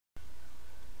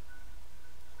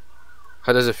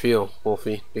How does it feel,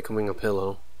 Wolfie, becoming a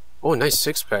pillow? Oh, nice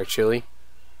six-pack, Chili.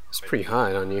 It's pretty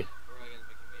hot on you.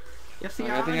 Yeah, see,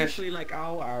 I think I actually like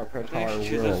our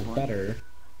Predator world better.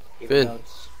 Even Good. though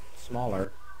it's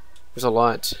smaller. There's a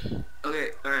lot. Okay,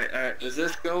 alright. Does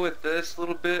this go with this a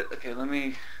little bit? Okay, let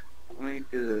me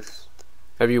do this.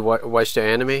 Have you watched the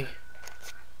anime?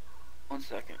 One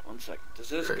second. Does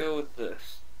this go with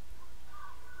this?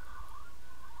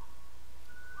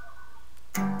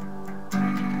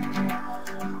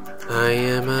 I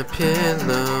am a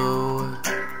pillow,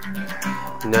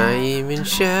 not even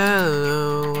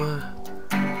shallow.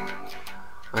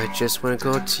 I just wanna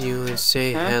go to you and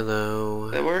say hello.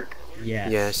 Does that work?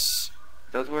 Yes. Yes.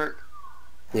 Does work?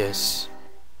 Yes.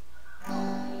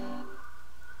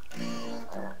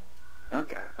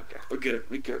 Okay. We're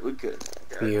good.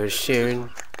 We are sharing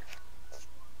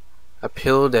a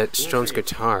pillow that strums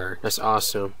guitar. That's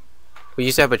awesome. We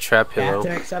used to have a trap You have pillow.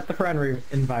 to accept the friend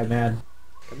invite, man.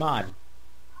 Come on.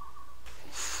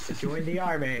 Join the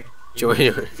army.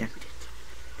 Join.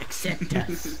 Accept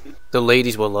us. The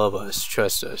ladies will love us.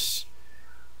 Trust us.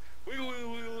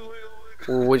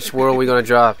 Which world are we gonna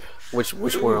drop? Which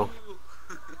world?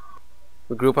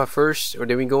 We group up first, or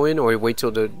did we go in, or wait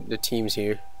till the team's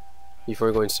here before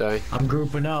we go inside? I'm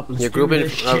grouping up. Let's You're do grouping.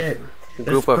 this shit.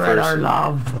 Group up Spread first. our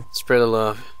love. Spread the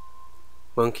love.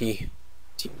 Monkey,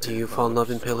 do you fall in love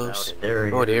in pillows?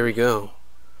 Oh, there we go.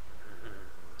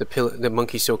 The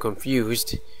monkey's so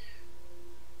confused.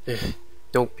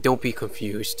 Don't be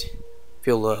confused.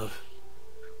 Feel love.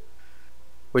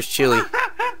 Where's Chili?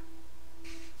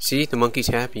 See, the monkey's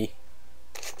happy.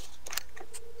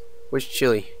 Where's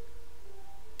Chili?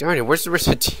 Darn it, where's the rest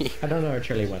of the team? I don't know where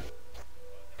Chili went.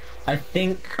 I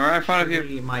think Right in front of you.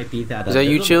 Chili might be that. Is that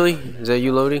you, Chili? Is that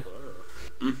you loading?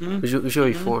 Mm-hmm. Who's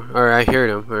you for? Alright, I heard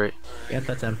him. Alright. Yeah,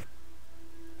 that's him.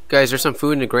 Guys, there's some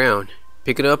food in the ground.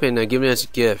 Pick it up and give it as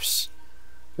gifts.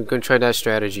 We're gonna try that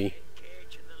strategy.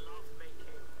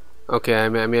 Okay, I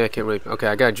mean I can't really. Okay,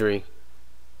 I got a drink.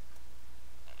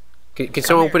 Can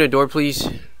someone open the door, please?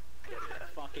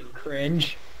 Fucking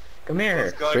cringe. Come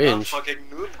here. Cringe.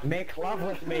 Make love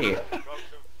with me.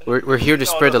 We're here to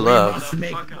spread the love.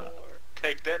 Make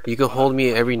You can hold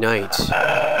me every night.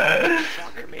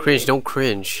 Cringe, don't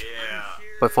cringe.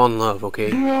 But fall in love,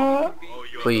 okay?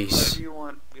 Please.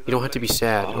 You don't have to be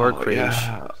sad or cringe.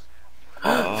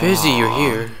 Fizzy, you're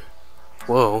here.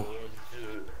 Whoa.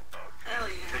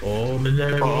 Oh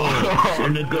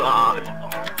my god.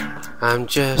 I'm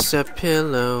just a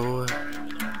pillow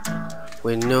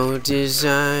with no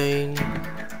design.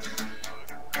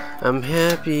 I'm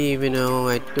happy even though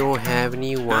I don't have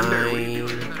any wine.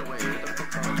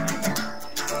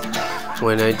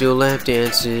 When I do lap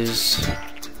dances,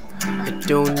 I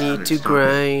don't need to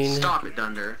grind. Stop it,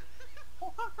 Dunder.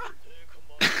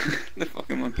 The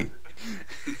fucking monkey.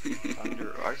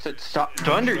 Dunder, I said stop.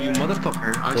 Dunder, you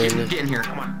motherfucker. Get in here,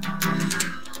 come on.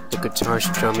 The guitar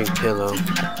strumming pillow.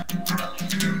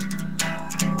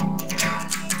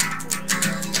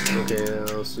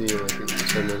 Okay, I'll see you like in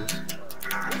 10 minutes.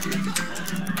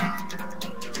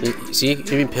 See,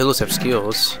 even pillows have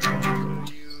skills.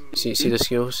 See the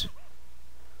skills?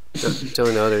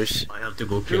 Telling others. I have to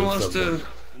go Who wants to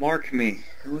mark me?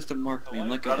 Who wants to mark me? I'm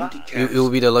like an empty cat. You will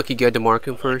be the lucky guy to mark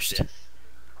him first.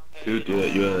 Dude,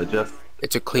 you just.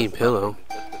 It's a clean pillow.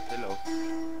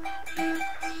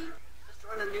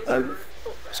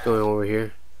 What's going over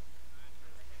here?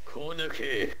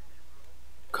 Konaki.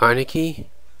 Kaneki?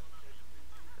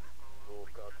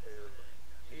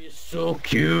 He's so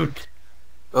cute.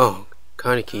 Oh,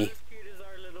 Kaneki.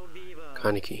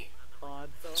 Kaneki.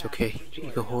 It's okay.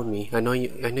 You can hold me. I know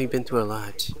you've been through a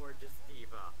lot.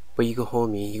 But you can hold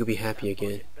me. You can be happy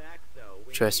again.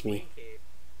 Trust me.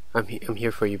 I'm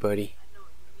here for you, buddy.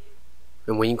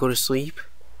 And when you go to sleep,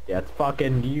 Yeah, it's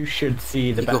fucking. You should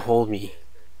see the you can hold me.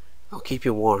 I'll keep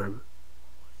you warm.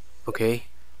 Okay?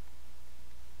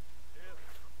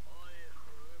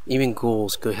 Even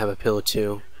ghouls could have a pillow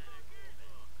too.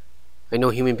 I know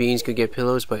human beings could get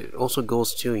pillows, but also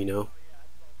ghouls too, you know?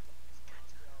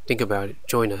 Think about it.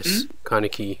 Join us,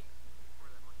 Kaneki.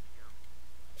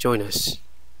 Join us.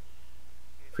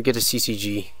 Forget the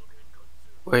CCG.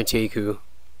 Or Anteiku.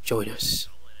 Join us.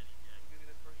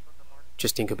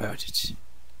 Just think about it.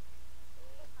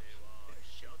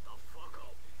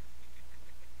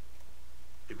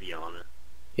 To be honest,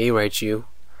 Hey, right, you.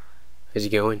 How's it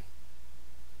going?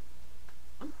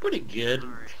 I'm pretty good.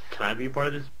 Can I be part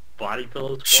of this body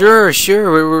pillow squad?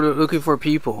 Sure. We're looking for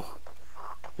people.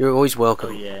 You're always Oh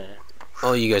welcome. yeah.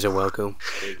 All you guys are welcome.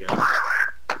 There you go.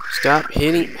 Stop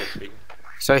hitting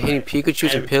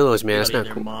Pikachu's and pillows, man. That's not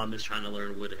Their cool. mom is trying to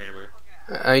learn wood hammer.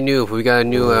 I knew we got a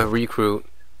new recruit.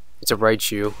 It's a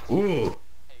Raichu. Ooh.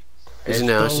 It's an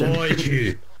awesome.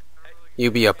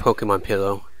 You be a Pokemon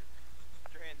pillow.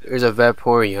 There's a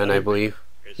Vaporeon, I believe.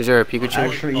 Is there a Pikachu?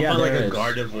 Actually, yeah, like there a is.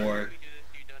 Gardevoir.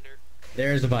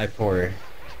 There's a Vaporeon.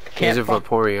 There's a Can't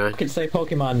Vaporeon. fucking say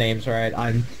Pokemon names right.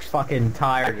 I'm fucking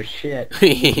tired of shit.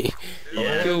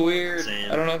 I feel weird.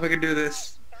 Same. I don't know if I can do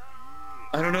this.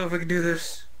 I don't know if I can do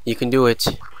this. You can do it.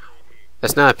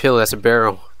 That's not a pill, that's a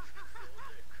barrel.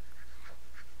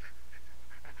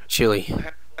 Chili. I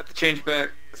have to change back.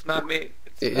 It's not me.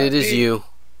 It is you.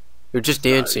 You're just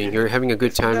dancing. You're having a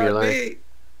good time in your life.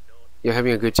 You're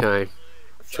having a good time.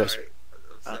 Trust me.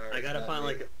 I gotta find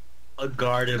like a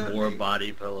Gardevoir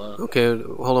body pillow. Okay,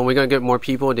 hold on. We're gonna get more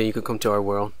people, then you can come to our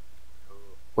world.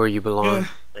 Where you belong.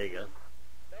 There you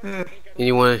go.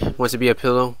 Anyone wants to be a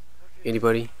pillow?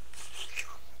 Anybody?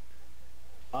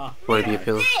 Want to be a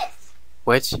pillow?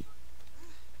 What?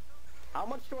 How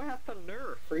much do I have to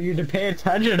nerf for you to pay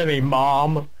attention to me,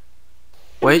 Mom?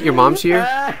 What? Your mom's here?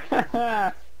 No,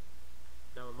 my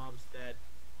mom's dead.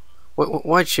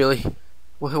 Why, Chili?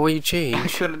 Why you I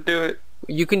change? couldn't do it.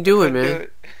 You can do it, Couldn't do man.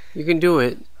 it. You can do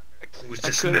it. Who's I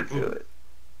this couldn't do nipple? it.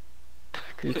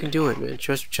 You can do it, man.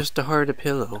 Just the heart of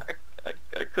pillow.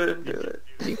 I couldn't do it.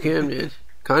 You can, man.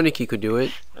 Kaneki could do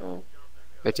it, No.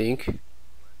 I think.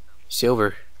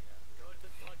 Silver.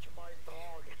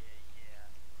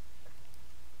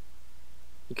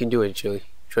 You can do it, Chili.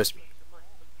 Trust me.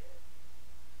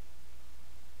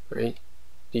 Right?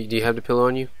 Do you have the pillow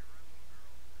on you?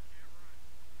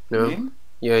 No? Me?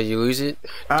 Yeah, you lose it?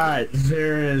 Alright,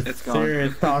 serious It's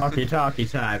gone. talkie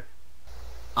time.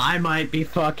 I might be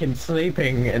fucking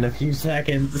sleeping in a few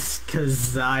seconds,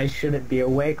 cause I shouldn't be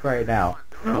awake right now.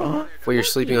 Well, you're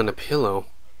sleeping on a pillow.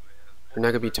 You're not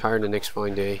gonna be tired the next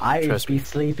fine day. I'd Trust be me.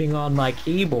 sleeping on my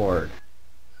keyboard.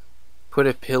 Put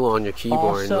a pillow on your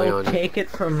keyboard and lay Also, on it. take it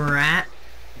from Rat,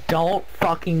 don't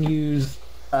fucking use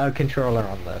a controller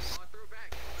on this.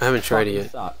 I haven't tried it Fucking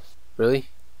yet. Sucks. Really?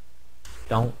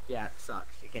 Don't. Yeah, it sucks.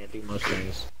 You can't do most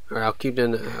things. Alright, I'll keep that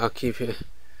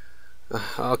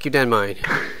in mind.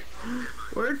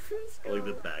 Where's I'll leave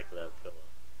the back of that pillow.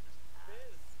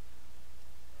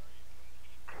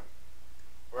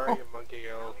 Where are you, monkey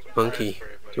girl? Monkey,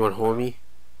 do you want to hold me?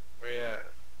 Where you at?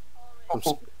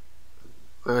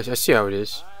 I see how it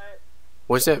is.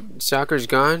 Once that soccer's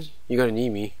gone, you're gonna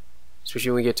need me.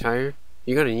 Especially when we get tired.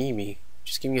 You're gonna need me.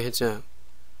 Just give me a heads up.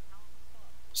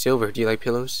 Silver, do you like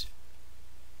pillows?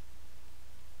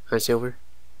 Hi, Silver?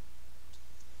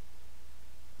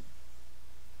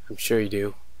 I'm sure you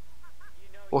do.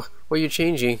 What are you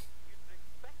changing?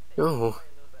 No.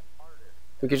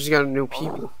 We just got new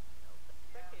people.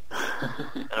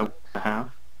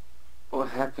 What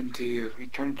happened to you? You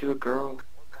turned into a girl.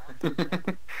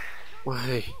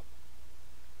 Why?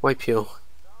 Why pill?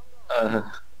 I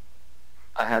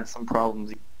had some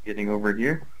problems getting over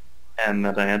here, and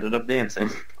that I ended up dancing.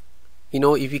 You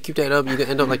know, if you keep that up, you can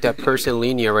end up like that person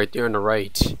linear right there on the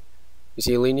right. You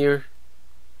see a linear?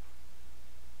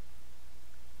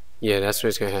 Yeah, that's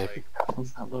what's gonna happen.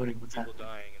 What's not loading? What's People happening?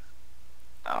 dying.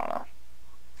 I don't know.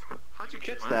 How'd you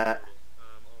catch that?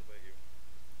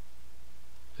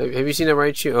 I'll bet you. Have you seen that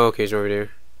right shoe? Oh, okay, it's over there.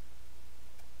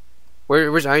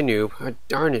 Where's I noob? Oh,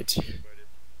 darn it.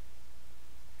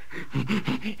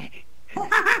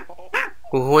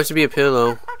 Who wants to be a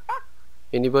pillow?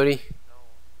 Anybody?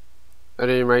 I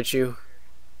didn't write you.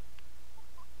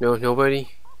 No, nobody?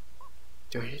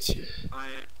 Darn it.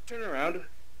 Turn around.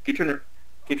 Can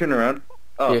you turn around?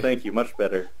 Oh, Yeah. thank you. Much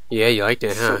better. Yeah, you like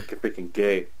that, huh? So freaking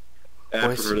gay. I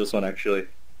What's- prefer this one, actually.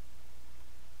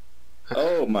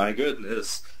 Oh, my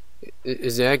goodness.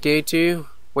 Is that gay to you?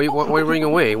 Why you running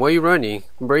away? Why are you running?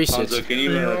 Embrace Hanzo, it. can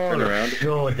you turn around?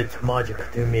 Show this magic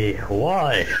to me.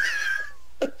 Why?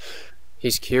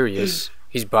 He's curious.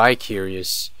 He's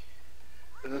bi-curious.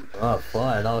 Oh,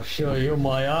 fine. I'll show you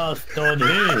my ass down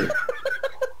here.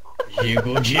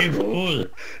 Jiggle, jiggle.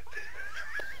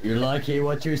 You like it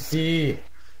what you see?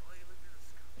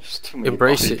 There's too many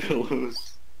Embrace body it.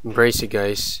 pillows. Embrace it,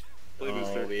 guys.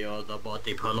 Oh, we are the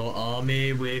Body Pillow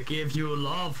Army. We give you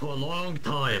love for a long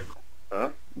time.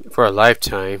 For a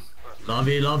lifetime.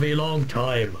 Lovey, lovey, long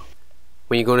time.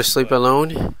 When you go to sleep alone,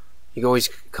 you can always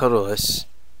cuddle us.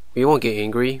 We won't get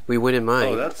angry. We wouldn't Oh,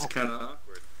 mind. that's kind of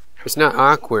awkward. It's not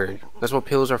awkward. That's what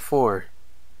pillows are for.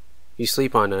 You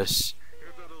sleep on us,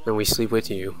 and we sleep with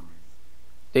you.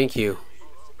 Thank you.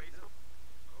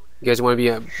 You guys want to be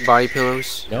at body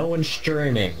pillows? No one's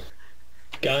streaming.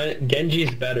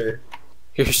 Genji's better.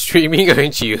 You're streaming,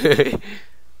 aren't you?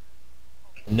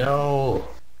 No.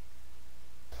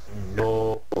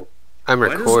 No. I'm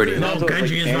recording. No,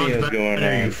 Genji's not Cameos better, going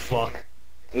you on. fuck.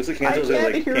 Looks like Hanzo's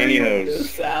are like pantyhose.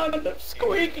 sound of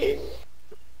squeaking.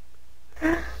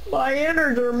 My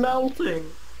innards are melting.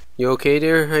 You okay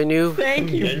there, I knew?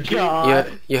 Thank you, Yeah,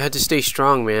 God. you had to stay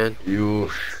strong, man.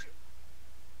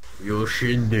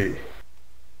 Yoshinde.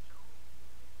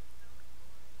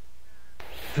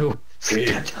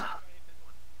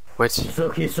 What?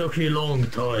 Suki long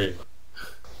time.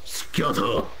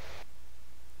 Scatter.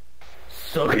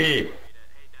 Suki.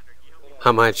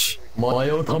 How much? My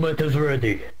ultimate is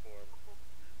ready.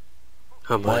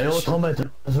 How My much?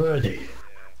 ultimate is ready.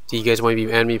 Do you guys want to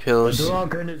be enemy The pillows?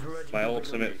 dragon is ready. My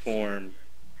ultimate form.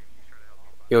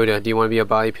 Yoda, do you want to be a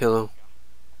body pillow?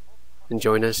 And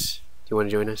join us? Do you want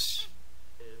to join us?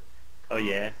 Oh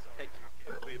yeah.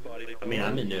 I mean,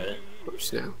 I'm into it.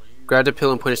 Oops, no. Grab the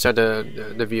pillow and put it inside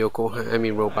the vehicle. I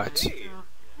mean robot.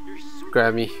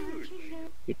 Grab me.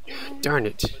 Darn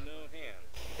it.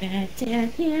 Look at this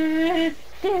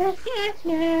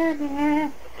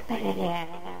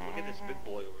big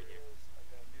boy over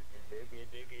there.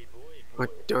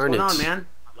 What darn What's it. going on, man?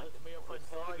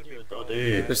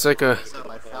 It's like a...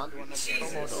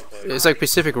 It's like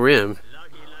Pacific Rim.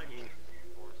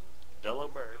 Jello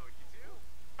bird.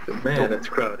 Man, that's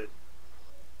crowded.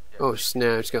 Oh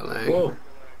snap, it's got lag. Whoa.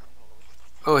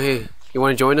 Oh hey, you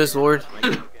want to join us, Lord?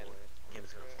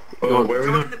 Oh, where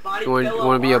are we going? You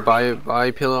want to be a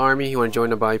body pillow army? You want to join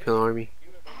the body pillow army?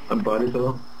 A body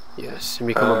pillow? Yes, and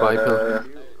become a body pillow.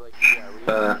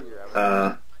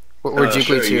 We're Jiggly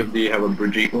sure. too. Do you have a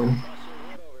Brigitte one?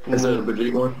 Is there a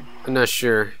Brigitte one? I'm not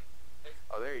sure.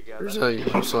 Oh, there you go. There's a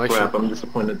Crap, selection. I'm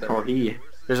disappointed that. Oh, he.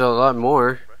 There's a lot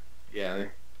more. Yeah.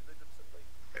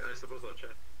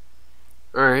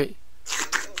 Alright,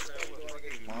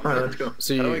 Alright, let's go.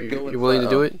 so How do I go with, you willing to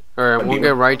do it? Alright, we're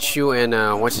gonna write you and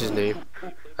what's his name?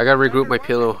 I gotta regroup my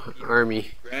pillow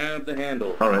army. Grab the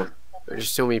handle. Alright. There's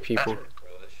so many people. Bro,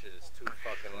 this shit is too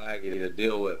fucking laggy to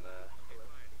deal with, man.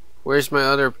 Where's my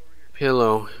other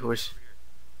pillow? Where's...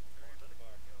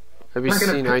 Have you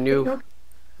seen I knew?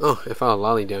 Oh, I found a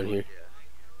lolly down here.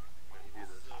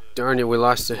 Darn it, we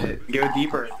lost it. Go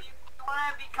deeper. If you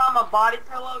want to become a body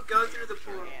pillow, go through the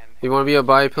pool. You want to be a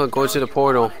body pillow? Go to the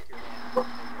portal.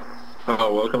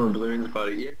 Oh, welcome to Balloon's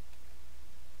body.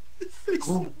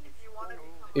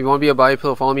 You want to be a body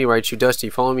pillow? Follow me, right? You,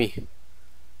 Dusty. Follow me.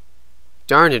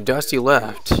 Darn it, Dusty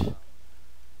left.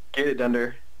 Get it,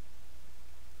 Dunder.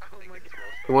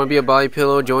 You want to be a body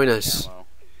pillow? Join us.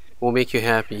 We'll make you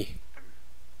happy.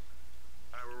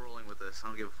 Alright, we're rolling with this. I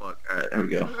don't give a fuck. Alright, there we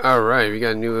go. Alright, we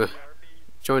got a new...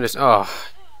 join us. Oh.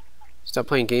 Stop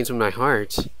playing games with my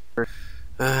heart.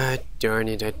 Darn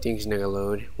it, that thing's not gonna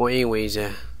load. Well, anyways,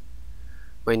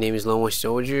 my name is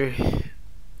LonewolfSoldier,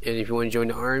 and if you want to join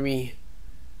the army,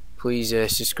 please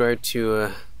subscribe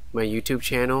to my YouTube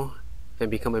channel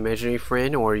and become an imaginary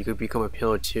friend, or you could become a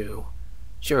pillow too.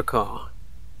 Sure call.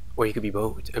 Or you could be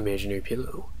both, imaginary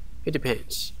pillow. It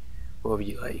depends. Whatever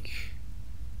you like.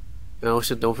 And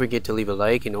also, don't forget to leave a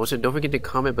like, and also don't forget to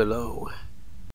comment below.